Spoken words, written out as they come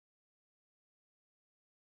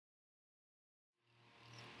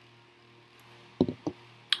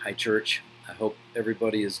Hi, church. I hope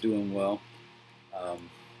everybody is doing well. Um,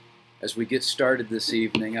 as we get started this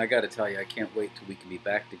evening, I got to tell you, I can't wait till we can be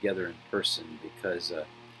back together in person because,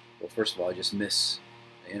 well, first of all, I just miss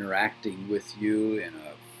interacting with you in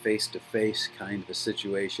a face-to-face kind of a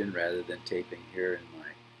situation rather than taping here in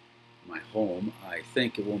my home. I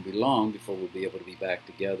think it won't be long before we'll be able to be back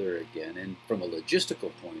together again. And from a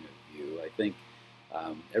logistical point of view, I think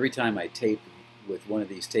every time I tape with one of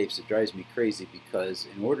these tapes, it drives me crazy because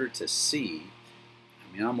in order to see,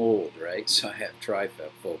 I mean, I'm old, right? So I have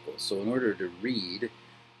trifocals. So in order to read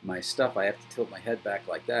my stuff, I have to tilt my head back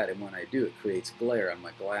like that. And when I do, it creates glare on my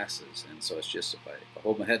glasses. And so it's just, if I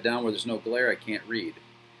hold my head down where there's no glare, I can't read.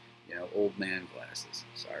 You know, old man glasses.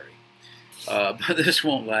 Sorry. But this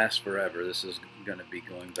won't last forever. This is going to be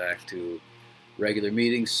going back to regular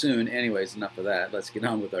meetings soon. Anyways, enough of that. Let's get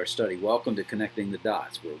on with our study. Welcome to Connecting the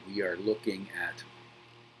Dots, where we are looking at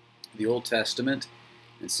the Old Testament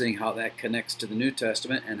and seeing how that connects to the New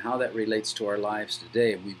Testament and how that relates to our lives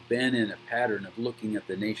today. We've been in a pattern of looking at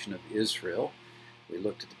the nation of Israel. We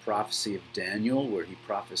looked at the prophecy of Daniel, where he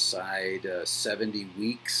prophesied 70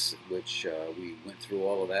 weeks, which we went through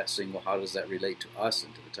all of that, saying, well, how does that relate to us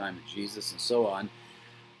and to the time of Jesus and so on.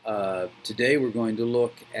 Today we're going to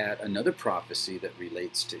look at another prophecy that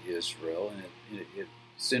relates to Israel, and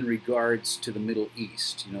it's in regards to the Middle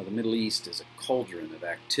East. You know, the Middle East is a cauldron of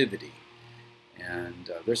activity, and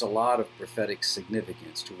there's a lot of prophetic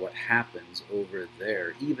significance to what happens over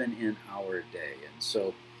there, even in our day. And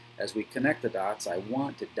so as we connect the dots, I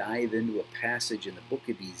want to dive into a passage in the book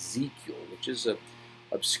of Ezekiel, which is an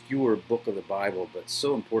obscure book of the Bible, but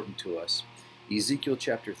so important to us. Ezekiel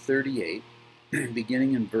chapter 38.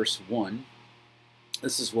 Beginning in verse 1,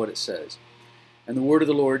 this is what it says. And the word of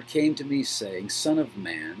the Lord came to me, saying, Son of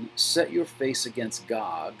man, set your face against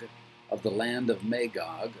Gog of the land of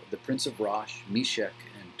Magog, the prince of Rosh, Meshech,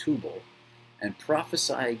 and Tubal, and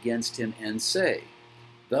prophesy against him, and say,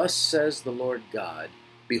 Thus says the Lord God,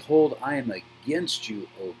 Behold, I am against you,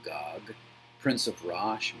 O Gog, prince of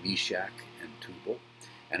Rosh, Meshech, and Tubal.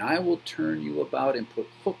 And I will turn you about and put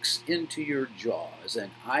hooks into your jaws,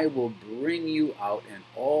 and I will bring you out and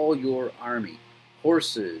all your army,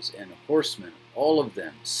 horses and horsemen, all of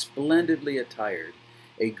them splendidly attired,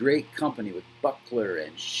 a great company with buckler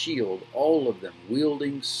and shield, all of them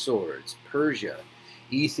wielding swords, Persia,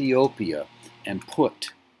 Ethiopia, and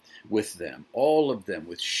Put with them, all of them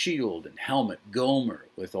with shield and helmet, Gomer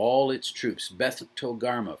with all its troops, Beth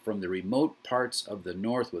Togarmah from the remote parts of the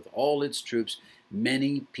north with all its troops,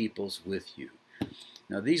 many peoples with you.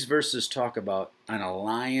 Now these verses talk about an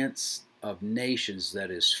alliance of nations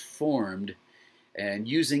that is formed and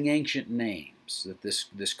using ancient names, that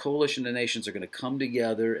this coalition of nations are going to come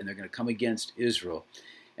together and they're going to come against Israel.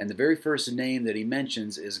 And the very first name that he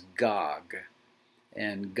mentions is Gog.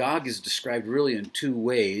 And Gog is described really in two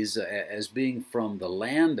ways, as being from the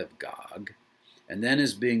land of Gog, and then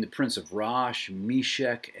as being the prince of Rosh,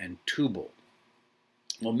 Meshech, and Tubal.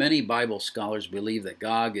 Well, many Bible scholars believe that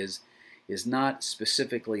Gog is not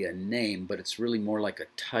specifically a name, but it's really more like a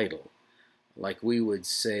title. Like we would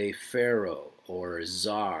say Pharaoh, or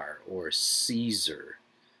Czar, or Caesar,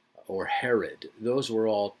 or Herod. Those were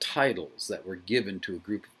all titles that were given to a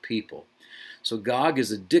group of people. So Gog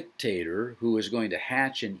is a dictator who is going to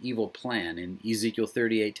hatch an evil plan. In Ezekiel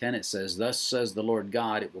 38:10 it says, Thus says the Lord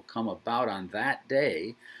God, it will come about on that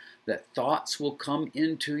day that thoughts will come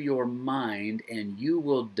into your mind and you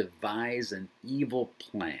will devise an evil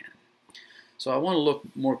plan. So I want to look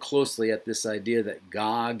more closely at this idea that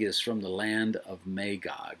Gog is from the land of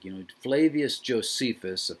Magog. You know, Flavius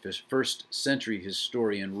Josephus, a first century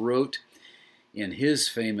historian, wrote in his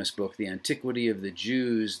famous book, The Antiquity of the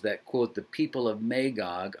Jews, that, quote, the people of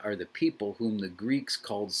Magog are the people whom the Greeks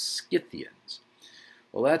called Scythians.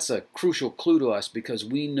 Well, that's a crucial clue to us because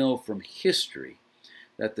we know from history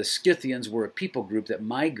that the Scythians were a people group that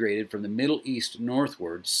migrated from the Middle East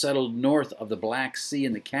northward, settled north of the Black Sea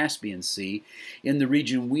and the Caspian Sea in the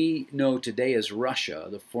region we know today as Russia,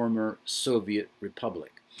 the former Soviet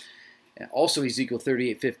Republic. And also Ezekiel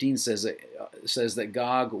 38:15 says that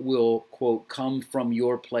Gog will, quote, come from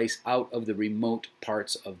your place out of the remote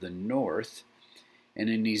parts of the north.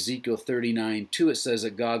 And in Ezekiel 39:2 it says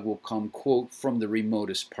that Gog will come, quote, from the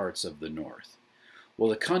remotest parts of the north. Well,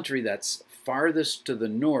 the country that's farthest to the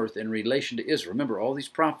north in relation to Israel. Remember, all these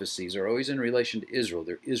prophecies are always in relation to Israel.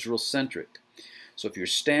 They're Israel-centric. So if you're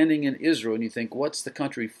standing in Israel and you think, what's the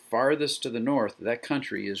country farthest to the north? That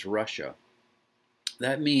country is Russia.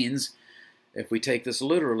 That means, if we take this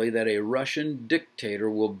literally, that a Russian dictator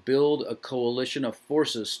will build a coalition of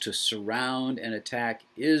forces to surround and attack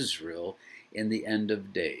Israel in the end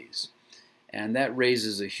of days. And that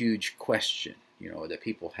raises a huge question, that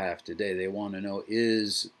people have today. They want to know,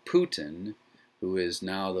 is Putin, who is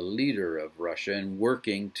now the leader of Russia and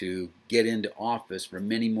working to get into office for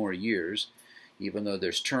many more years, even though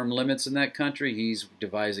there's term limits in that country, he's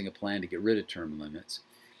devising a plan to get rid of term limits.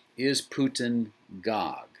 Is Putin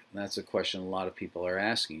Gog? That's a question a lot of people are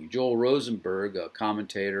asking. Joel Rosenberg, a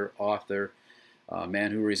commentator, author, a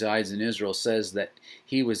man who resides in Israel, says that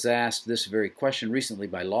he was asked this very question recently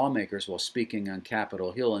by lawmakers while speaking on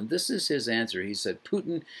Capitol Hill, and this is his answer. He said,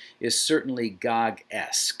 Putin is certainly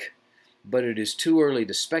Gog-esque, but it is too early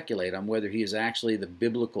to speculate on whether he is actually the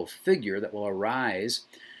biblical figure that will arise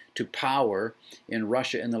to power in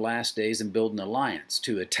Russia in the last days and build an alliance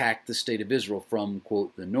to attack the state of Israel from,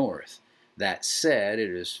 quote, the north. That said, it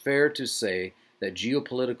is fair to say that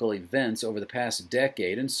geopolitical events over the past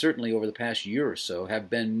decade, and certainly over the past year or so, have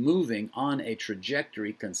been moving on a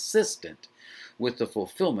trajectory consistent with the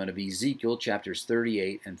fulfillment of Ezekiel chapters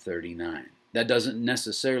 38 and 39. That doesn't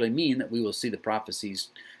necessarily mean that we will see the prophecies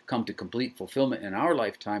come to complete fulfillment in our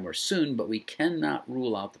lifetime or soon, but we cannot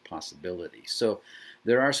rule out the possibility. So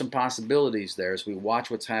there are some possibilities there as we watch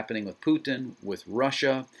what's happening with Putin, with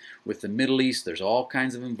Russia, with the Middle East. There's all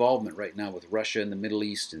kinds of involvement right now with Russia in the Middle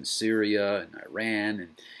East and Syria and Iran,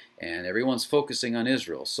 and everyone's focusing on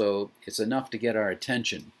Israel. So it's enough to get our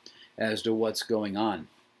attention as to what's going on.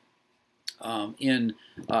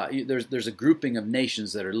 There's a grouping of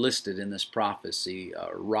nations that are listed in this prophecy.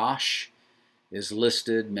 Rosh is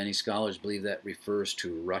listed. Many scholars believe that refers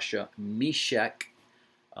to Russia. Meshech,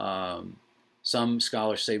 some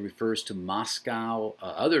scholars say refers to Moscow.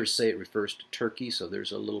 Others say it refers to Turkey. So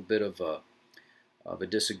there's a little bit of a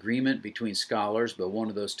disagreement between scholars, but one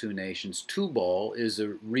of those two nations. Tubal is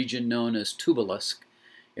a region known as Tobolsk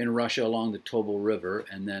in Russia along the Tobol River,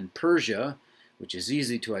 and then Persia, which is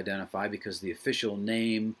easy to identify because the official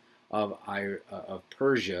name of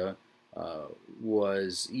Persia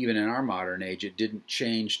was, even in our modern age, it didn't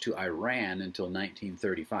change to Iran until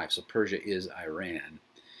 1935. So Persia is Iran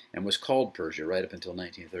and was called Persia right up until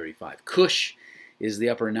 1935. Kush is the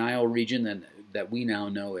Upper Nile region that we now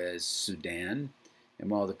know as Sudan. And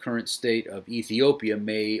while the current state of Ethiopia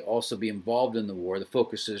may also be involved in the war, the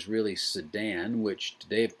focus is really Sudan, which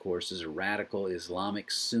today, of course, is a radical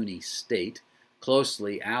Islamic Sunni state,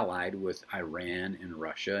 closely allied with Iran and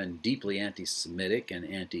Russia, and deeply anti-Semitic and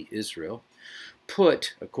anti-Israel.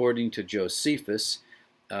 Put, according to Josephus,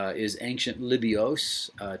 is ancient Libyos,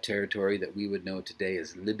 territory that we would know today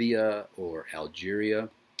as Libya or Algeria.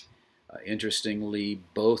 Interestingly,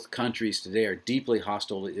 both countries today are deeply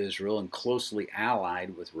hostile to Israel and closely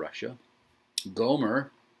allied with Russia. Gomer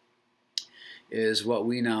is what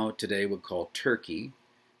we now today would call Turkey.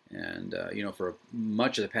 And, for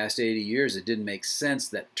much of the past 80 years, it didn't make sense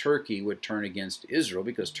that Turkey would turn against Israel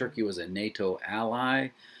because Turkey was a NATO ally.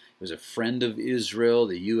 It was a friend of Israel,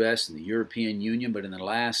 the U.S. and the European Union. But in the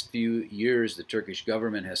last few years, the Turkish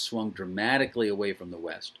government has swung dramatically away from the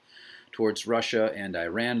West towards Russia and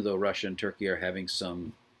Iran, though Russia and Turkey are having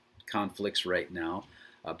some conflicts right now.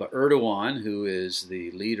 But Erdogan, who is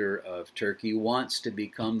the leader of Turkey, wants to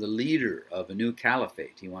become the leader of a new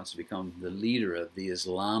caliphate. He wants to become the leader of the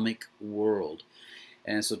Islamic world.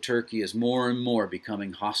 And so Turkey is more and more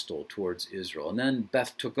becoming hostile towards Israel. And then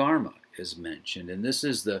Beth Togarmah is mentioned. And this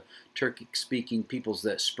is the Turkic-speaking peoples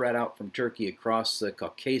that spread out from Turkey across the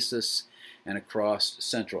Caucasus and across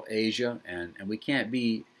Central Asia. And we can't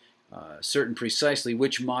be certain precisely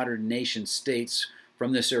which modern nation states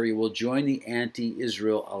from this area will join the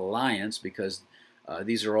anti-Israel alliance because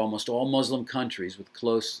these are almost all Muslim countries with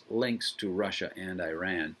close links to Russia and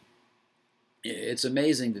Iran. It's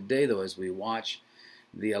amazing today, though, as we watch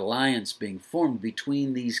the alliance being formed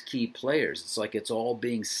between these key players. It's like it's all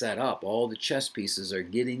being set up. All the chess pieces are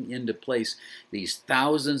getting into place these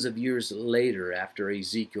thousands of years later after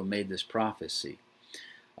Ezekiel made this prophecy.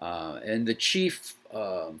 And the chief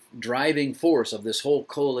driving force of this whole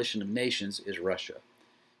coalition of nations is Russia.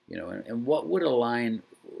 And what would align?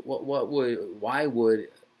 Why would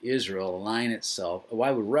Israel align itself?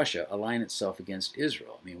 Why would Russia align itself against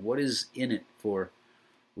Israel? I mean, what is in it for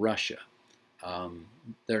Russia?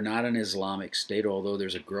 They're not an Islamic state, although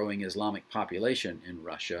there's a growing Islamic population in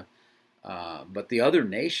Russia. But the other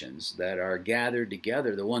nations that are gathered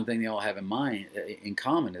together, the one thing they all have in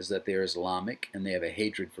common is that they're Islamic and they have a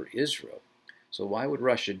hatred for Israel. So why would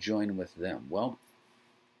Russia join with them? Well,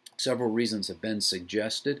 several reasons have been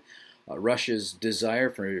suggested. Russia's desire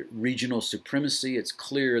for regional supremacy. It's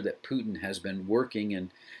clear that Putin has been working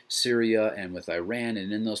in Syria and with Iran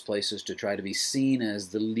and in those places to try to be seen as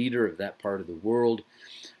the leader of that part of the world.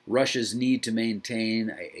 Russia's need to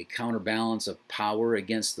maintain a counterbalance of power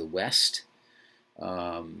against the West.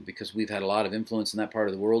 because we've had a lot of influence in that part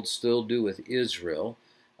of the world, still do with Israel,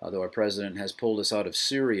 though our president has pulled us out of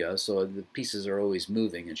Syria, so the pieces are always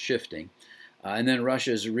moving and shifting. And then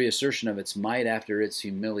Russia's reassertion of its might after its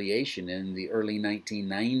humiliation in the early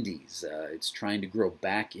 1990s. It's trying to grow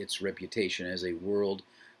back its reputation as a world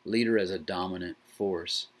leader, as a dominant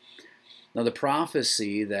force. Now, the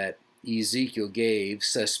prophecy that Ezekiel gave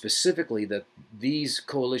says specifically that these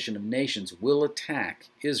coalition of nations will attack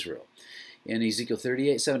Israel. In Ezekiel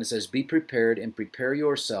 38:7, it says, "Be prepared and prepare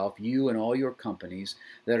yourself, you and all your companies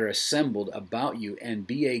that are assembled about you, and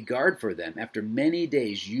be a guard for them. After many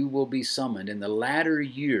days you will be summoned. In the latter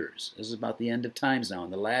years," this is about the end of times now, "in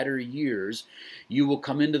the latter years you will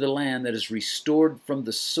come into the land that is restored from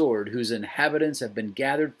the sword, whose inhabitants have been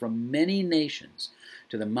gathered from many nations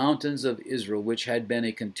to the mountains of Israel, which had been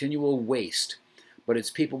a continual waste. But its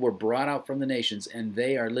people were brought out from the nations, and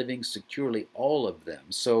they are living securely, all of them."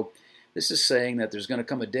 So this is saying that there's going to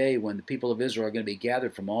come a day when the people of Israel are going to be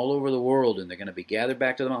gathered from all over the world, and they're going to be gathered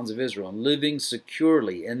back to the mountains of Israel and living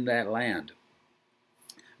securely in that land.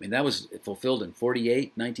 I mean, that was fulfilled in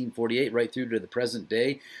 1948, right through to the present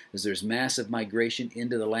day, as there's massive migration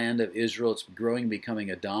into the land of Israel. It's growing,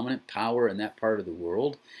 becoming a dominant power in that part of the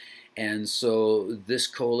world. And so this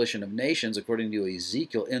coalition of nations, according to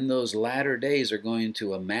Ezekiel, in those latter days are going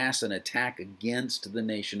to amass an attack against the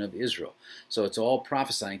nation of Israel. So it's all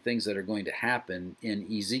prophesying things that are going to happen in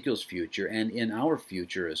Ezekiel's future and in our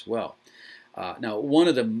future as well. Now, one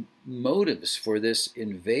of the motives for this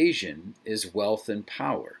invasion is wealth and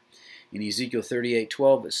power. In Ezekiel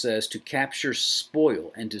 38:12, it says, "To capture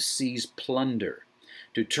spoil and to seize plunder,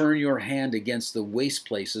 to turn your hand against the waste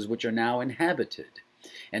places which are now inhabited,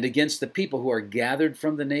 and against the people who are gathered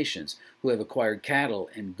from the nations, who have acquired cattle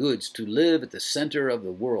and goods, to live at the center of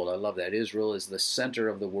the world." I love that. Israel is the center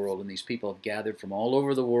of the world, and these people have gathered from all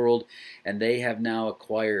over the world, and they have now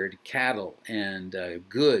acquired cattle and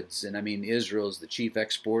goods. And I mean, Israel is the chief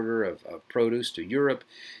exporter of produce to Europe.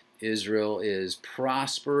 Israel is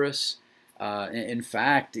prosperous. In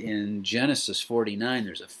fact, in Genesis 49,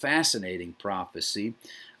 there's a fascinating prophecy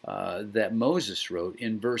that Moses wrote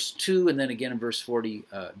in verse 2, and then again in verse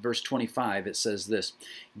 25. It says this.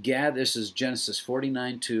 This is Genesis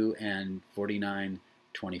 49:2 and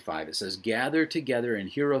 49:25. It says, "Gather together and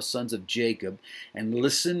hear, O sons of Jacob, and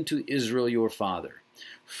listen to Israel your father.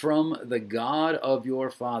 From the God of your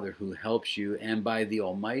father who helps you, and by the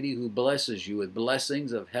Almighty who blesses you with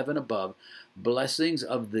blessings of heaven above, blessings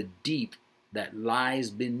of the deep that lies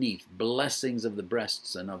beneath, blessings of the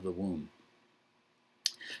breasts and of the womb."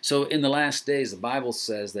 So in the last days, the Bible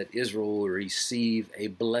says that Israel will receive a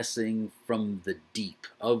blessing from the deep,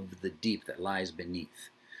 of the deep that lies beneath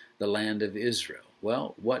the land of Israel.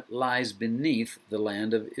 Well, what lies beneath the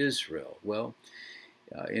land of Israel? Well,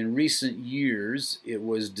 in recent years, it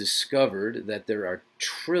was discovered that there are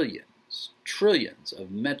trillions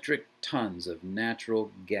of metric tons of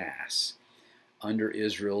natural gas under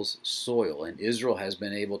Israel's soil. And Israel has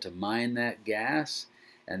been able to mine that gas,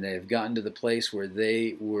 and they've gotten to the place where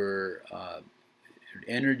they were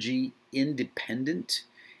energy independent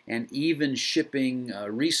and even shipping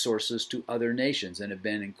resources to other nations, and have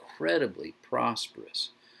been incredibly prosperous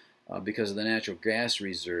because of the natural gas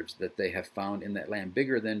reserves that they have found in that land,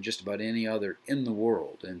 bigger than just about any other in the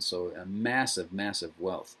world. And so a massive, massive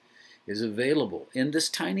wealth is available in this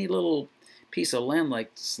tiny little piece of land,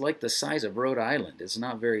 it's like the size of Rhode Island. It's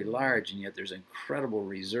not very large, and yet there's incredible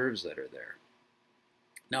reserves that are there.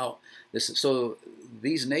 Now, so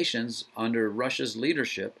these nations under Russia's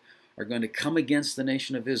leadership are going to come against the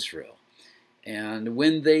nation of Israel. And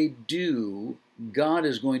when they do, God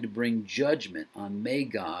is going to bring judgment on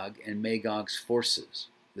Magog and Magog's forces.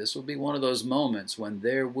 This will be one of those moments when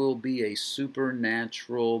there will be a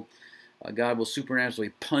supernatural, God will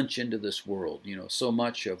supernaturally punch into this world. You know, so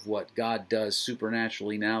much of what God does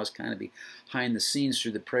supernaturally now is kind of behind the scenes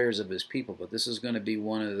through the prayers of his people. But this is going to be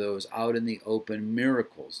one of those out in the open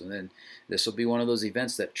miracles. And then this will be one of those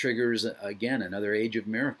events that triggers, again, another age of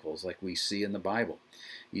miracles like we see in the Bible.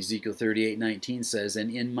 Ezekiel 38:19 says, "And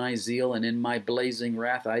in my zeal and in my blazing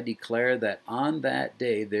wrath I declare that on that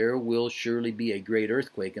day there will surely be a great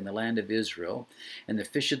earthquake in the land of Israel, and the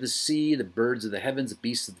fish of the sea, the birds of the heavens, the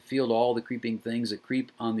beasts of the field, all the creeping things that creep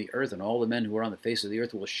on the earth, and all the men who are on the face of the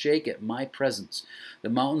earth will shake at my presence. The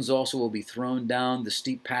mountains also will be thrown down, the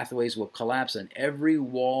steep pathways will collapse, and every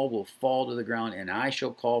wall will fall to the ground, and I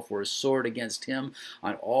shall call for a sword against him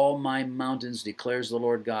on all my mountains, declares the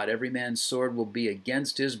Lord God. Every man's sword will be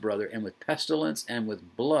against his brother, and with pestilence and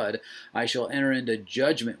with blood I shall enter into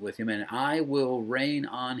judgment with him, and I will rain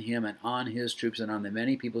on him and on his troops and on the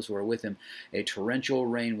many peoples who are with him a torrential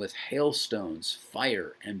rain with hailstones,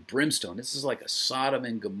 fire, and brimstone. This is like a Sodom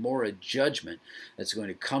and Gomorrah judgment that's going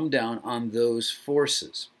to come down on those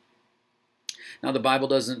forces. Now, the Bible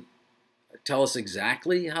doesn't tell us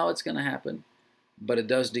exactly how it's going to happen, but it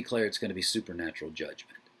does declare it's going to be supernatural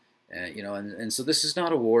judgment. And so this is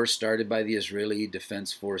not a war started by the Israeli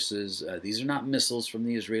Defense Forces. These are not missiles from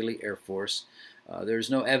the Israeli Air Force. There's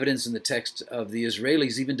no evidence in the text of the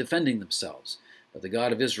Israelis even defending themselves. But the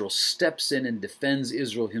God of Israel steps in and defends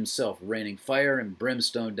Israel himself, raining fire and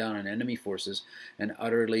brimstone down on enemy forces and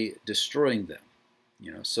utterly destroying them.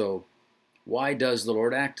 So why does the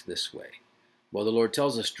Lord act this way? Well, the Lord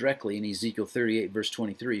tells us directly in Ezekiel 38, verse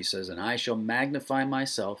 23, he says, "And I shall magnify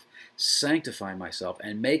myself, sanctify myself,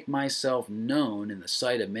 and make myself known in the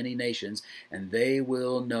sight of many nations, and they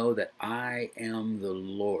will know that I am the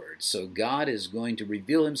Lord." So God is going to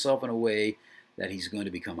reveal himself in a way that he's going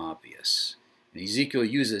to become obvious. And Ezekiel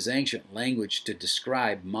uses ancient language to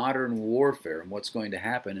describe modern warfare and what's going to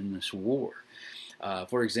happen in this war.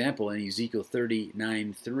 For example, in Ezekiel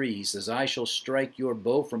 39:3, he says, "I shall strike your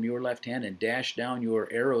bow from your left hand and dash down your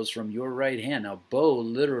arrows from your right hand." Now, bow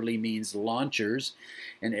literally means launchers,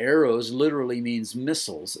 and arrows literally means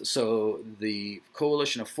missiles. So the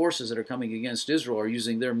coalition of forces that are coming against Israel are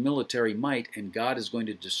using their military might, and God is going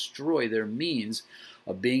to destroy their means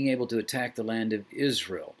of being able to attack the land of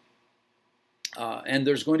Israel. And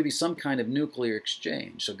there's going to be some kind of nuclear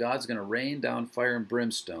exchange. So God's going to rain down fire and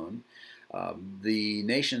brimstone. The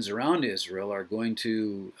nations around Israel are going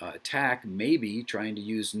to attack, maybe trying to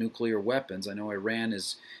use nuclear weapons. I know Iran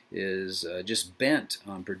is just bent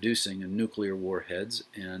on producing nuclear warheads,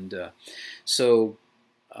 and so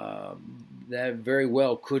that very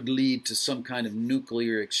well could lead to some kind of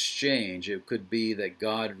nuclear exchange. It could be that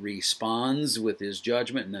God responds with his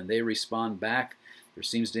judgment, and then they respond back. There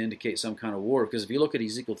seems to indicate some kind of war, because if you look at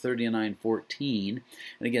Ezekiel 39:14,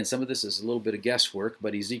 and again, some of this is a little bit of guesswork,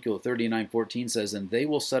 but Ezekiel 39:14 says, "And they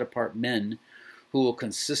will set apart men who will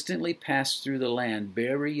consistently pass through the land,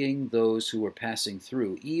 burying those who were passing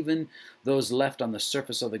through, even those left on the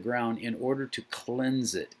surface of the ground, in order to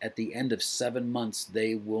cleanse it. At the end of 7 months,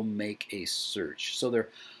 they will make a search." So they're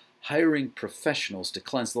hiring professionals to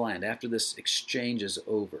cleanse the land after this exchange is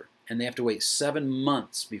over. And they have to wait 7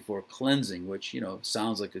 months before cleansing, which,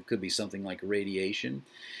 sounds like it could be something like radiation.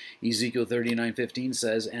 Ezekiel 39:15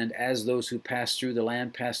 says, "And as those who pass through the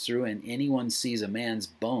land pass through, and anyone sees a man's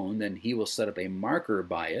bone, then he will set up a marker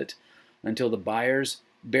by it until the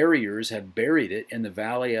buriers have buried it in the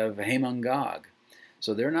valley of Magog."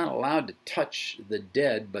 So they're not allowed to touch the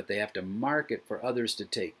dead, but they have to mark it for others to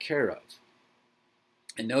take care of.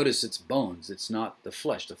 And notice it's bones, it's not the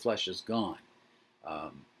flesh. The flesh is gone.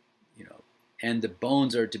 And the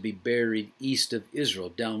bones are to be buried east of Israel,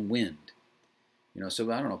 downwind.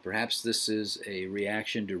 So I don't know, perhaps this is a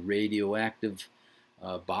reaction to radioactive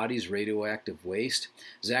bodies, radioactive waste.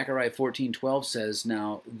 Zechariah 14:12 says,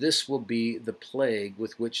 "Now this will be the plague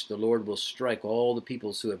with which the Lord will strike all the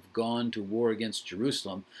peoples who have gone to war against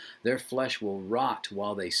Jerusalem. Their flesh will rot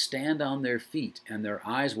while they stand on their feet, and their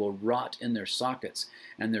eyes will rot in their sockets,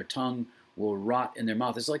 and their tongue will rot in their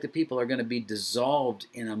mouth." It's like the people are going to be dissolved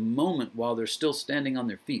in a moment while they're still standing on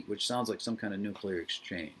their feet, which sounds like some kind of nuclear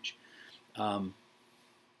exchange.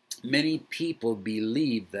 Many people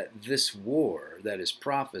believe that this war that is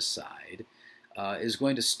prophesied is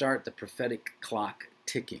going to start the prophetic clock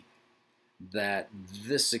ticking, that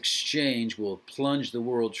this exchange will plunge the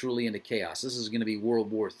world truly into chaos. This is going to be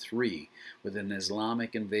World War III with an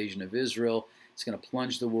Islamic invasion of Israel. It's going to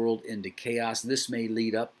plunge the world into chaos. This may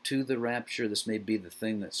lead up to the rapture. This may be the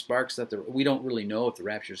thing that sparks that. We don't really know if the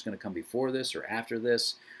rapture is going to come before this or after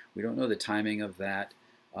this. We don't know the timing of that.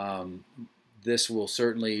 This will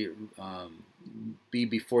certainly be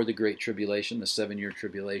before the Great Tribulation, the 7-year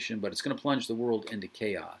tribulation, but it's going to plunge the world into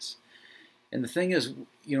chaos. And the thing is,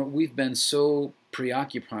 we've been so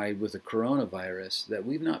preoccupied with the coronavirus that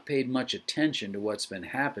we've not paid much attention to what's been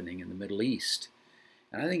happening in the Middle East.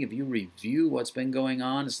 And I think if you review what's been going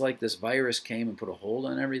on, it's like this virus came and put a hold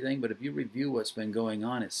on everything, but if you review what's been going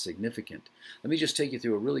on, it's significant. Let me just take you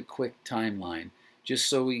through a really quick timeline, just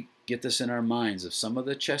so we get this in our minds of some of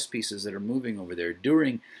the chess pieces that are moving over there.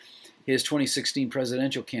 During his 2016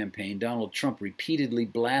 presidential campaign, Donald Trump repeatedly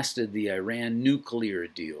blasted the Iran nuclear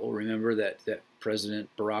deal. Remember that President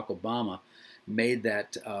Barack Obama made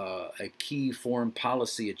that a key foreign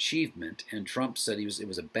policy achievement, and Trump said it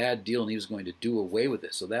was a bad deal and he was going to do away with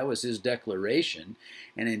it. So that was his declaration,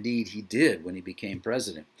 and indeed he did when he became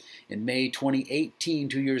president. In May 2018,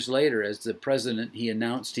 2 years later, as the president, he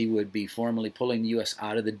announced he would be formally pulling the U.S.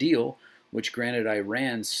 out of the deal, which granted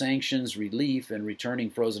Iran sanctions relief and returning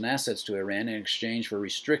frozen assets to Iran in exchange for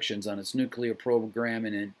restrictions on its nuclear program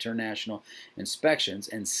and international inspections.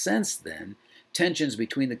 And since then, tensions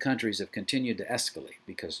between the countries have continued to escalate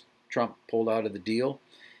because Trump pulled out of the deal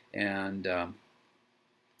and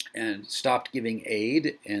stopped giving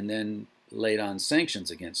aid and then laid on sanctions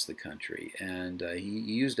against the country. And he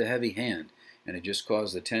used a heavy hand, and it just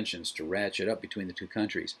caused the tensions to ratchet up between the two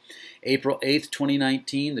countries. April 8th,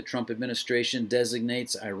 2019, the Trump administration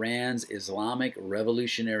designates Iran's Islamic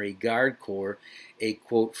Revolutionary Guard Corps a,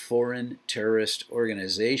 quote, foreign terrorist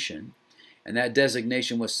organization. And that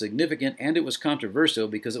designation was significant, and it was controversial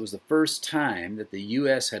because it was the first time that the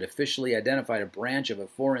U.S. had officially identified a branch of a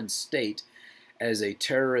foreign state as a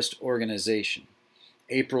terrorist organization.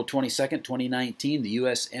 April 22nd, 2019, the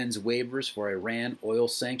U.S. ends waivers for Iran oil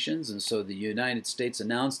sanctions, and so the United States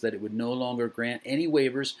announced that it would no longer grant any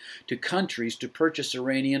waivers to countries to purchase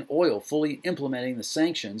Iranian oil, fully implementing the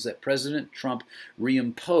sanctions that President Trump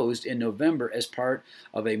reimposed in November as part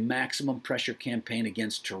of a maximum pressure campaign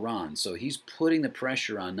against Tehran. So he's putting the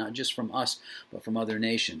pressure on, not just from us, but from other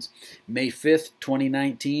nations. May 5th,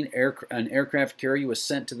 2019, an aircraft carrier was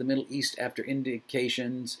sent to the Middle East after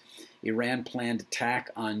indications Iran planned attack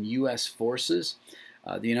on U.S. forces.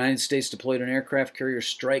 The United States deployed an aircraft carrier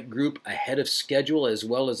strike group ahead of schedule, as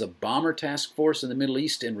well as a bomber task force in the Middle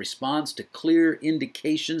East in response to clear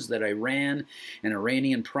indications that Iran and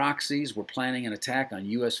Iranian proxies were planning an attack on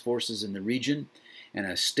U.S. forces in the region. And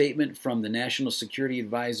a statement from the National Security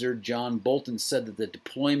Advisor, John Bolton, said that the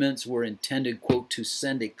deployments were intended, quote, to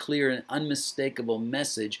send a clear and unmistakable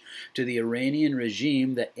message to the Iranian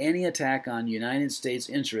regime that any attack on United States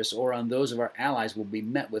interests or on those of our allies will be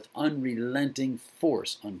met with unrelenting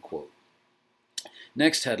force, unquote.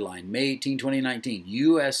 Next headline, May 18, 2019,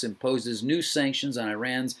 U.S. imposes new sanctions on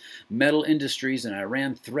Iran's metal industries, and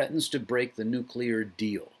Iran threatens to break the nuclear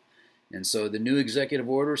deal. And so the new executive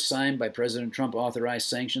order signed by President Trump authorized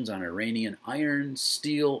sanctions on Iranian iron,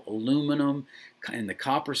 steel, aluminum, and the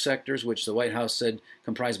copper sectors, which the White House said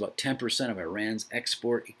comprise about 10% of Iran's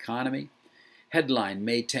export economy. Headline,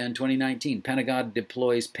 May 10, 2019, Pentagon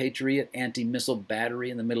deploys Patriot anti-missile battery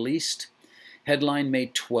in the Middle East. Headline, May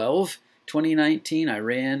 12, 2019,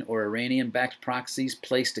 Iran or Iranian-backed proxies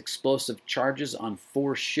placed explosive charges on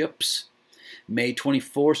 4 ships. May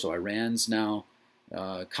 24, so Iran's now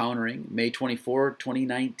countering. May 24,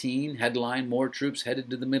 2019, headline, more troops headed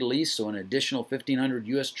to the Middle East, so an additional 1,500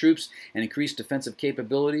 U.S. troops and increased defensive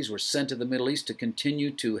capabilities were sent to the Middle East to continue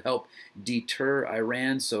to help deter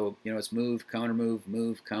Iran. So, it's move, counter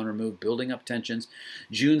move, building up tensions.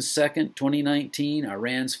 June 2nd, 2019,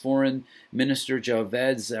 Iran's Foreign Minister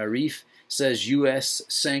Javad Zarif says U.S.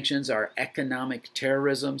 sanctions are economic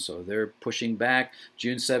terrorism, so they're pushing back.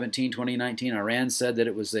 June 17, 2019, Iran said that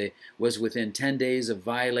it was within 10 days of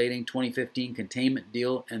violating 2015 containment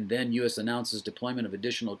deal, and then U.S. announces deployment of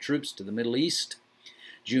additional troops to the Middle East.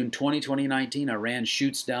 June 20, 2019, Iran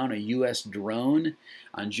shoots down a U.S. drone.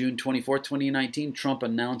 On June 24, 2019, Trump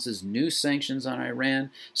announces new sanctions on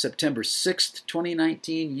Iran. September 6,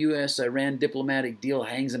 2019, U.S.-Iran diplomatic deal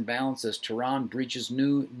hangs in balance as Tehran breaches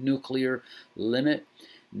new nuclear limit.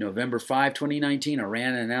 November 5, 2019,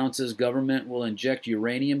 Iran announces government will inject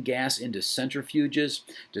uranium gas into centrifuges.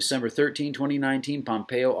 December 13, 2019,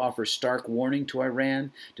 Pompeo offers stark warning to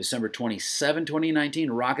Iran. December 27,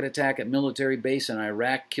 2019, rocket attack at military base in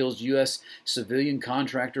Iraq kills U.S. civilian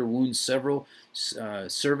contractor, wounds several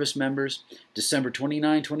service members. December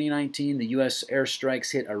 29, 2019, the U.S.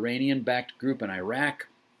 airstrikes hit Iranian-backed group in Iraq.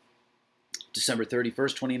 December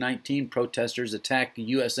 31st, 2019, protesters attacked the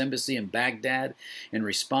U.S. Embassy in Baghdad in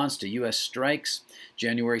response to U.S. strikes.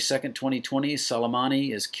 January 2nd, 2020,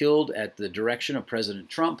 Soleimani is killed at the direction of President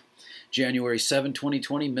Trump. January 7,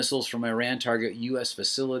 2020, missiles from Iran target U.S.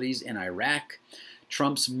 facilities in Iraq.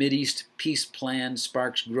 Trump's Mideast peace plan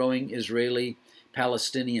sparks growing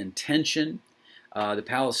Israeli-Palestinian tension. The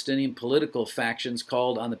Palestinian political factions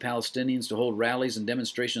called on the Palestinians to hold rallies and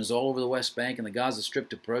demonstrations all over the West Bank and the Gaza Strip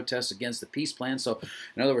to protest against the peace plan. So,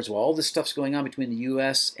 in other words, while all this stuff's going on between the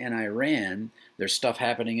U.S. and Iran, there's stuff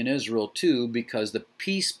happening in Israel too, because the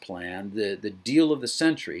peace plan, the deal of the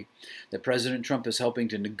century that President Trump is helping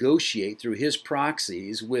to negotiate through his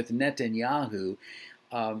proxies with Netanyahu,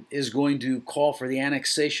 is going to call for the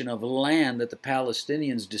annexation of land that the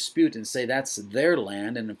Palestinians dispute and say that's their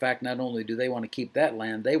land. And in fact, not only do they want to keep that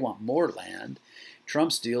land, they want more land.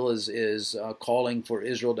 Trump's deal is calling for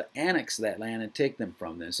Israel to annex that land and take them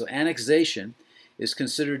from them. So annexation is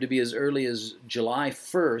considered to be as early as July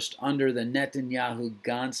 1st under the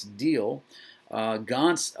Netanyahu-Gantz deal.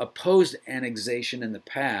 Gantz opposed annexation in the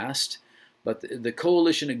past, but the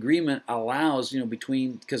coalition agreement allows,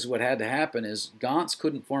 because what had to happen is Gantz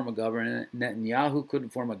couldn't form a government, Netanyahu couldn't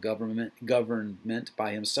form a government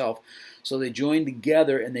by himself, so they joined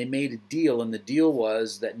together and they made a deal, and the deal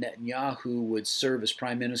was that Netanyahu would serve as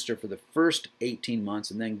prime minister for the first 18 months,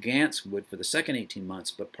 and then Gantz would for the second 18 months,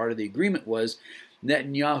 but part of the agreement was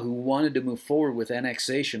Netanyahu wanted to move forward with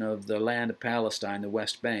annexation of the land of Palestine, the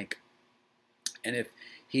West Bank, and if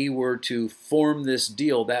he were to form this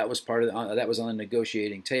deal, that was that was on the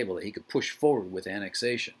negotiating table, that he could push forward with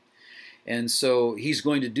annexation. And so he's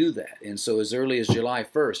going to do that. And so as early as July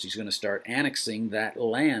 1st, he's going to start annexing that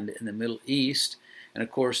land in the Middle East. And of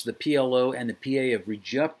course, the PLO and the PA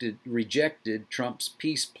have rejected Trump's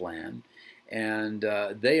peace plan. And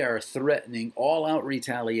they are threatening all-out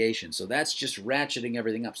retaliation. So that's just ratcheting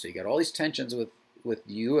everything up. So you got all these tensions with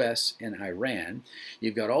the U.S. and Iran.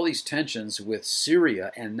 You've got all these tensions with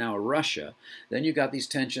Syria and now Russia. Then you've got these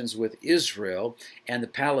tensions with Israel and the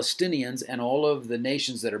Palestinians and all of the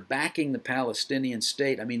nations that are backing the Palestinian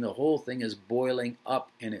state. I mean, the whole thing is boiling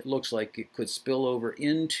up, and it looks like it could spill over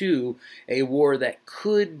into a war that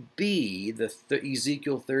could be the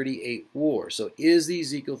Ezekiel 38 war. So is the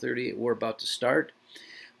Ezekiel 38 war about to start?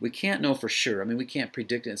 We can't know for sure. I mean, we can't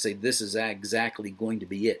predict it and say this is exactly going to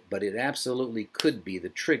be it, but it absolutely could be the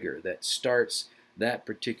trigger that starts that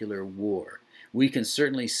particular war. We can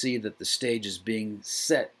certainly see that the stage is being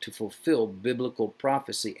set to fulfill biblical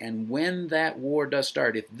prophecy, and when that war does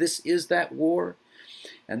start, if this is that war,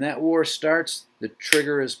 and that war starts, the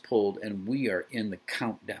trigger is pulled, and we are in the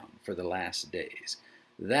countdown for the last days.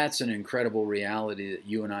 That's an incredible reality that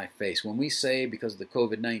you and I face. When we say, because of the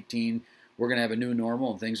COVID-19, we're going to have a new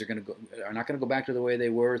normal and things are not going to go back to the way they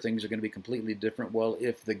were. Things are going to be completely different. Well,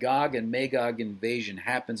 if the Gog and Magog invasion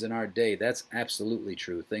happens in our day, that's absolutely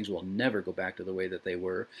true. Things will never go back to the way that they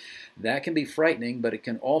were. That can be frightening, but it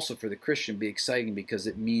can also, for the Christian, be exciting because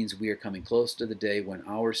it means we are coming close to the day when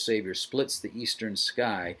our Savior splits the eastern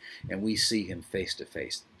sky and we see him face to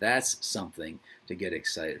face. That's something to get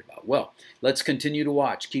excited about. Well, let's continue to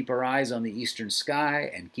watch. Keep our eyes on the eastern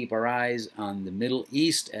sky and keep our eyes on the Middle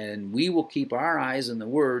East, and we will keep our eyes in the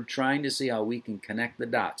Word, trying to see how we can connect the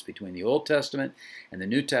dots between the Old Testament and the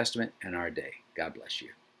New Testament and our day. God bless you.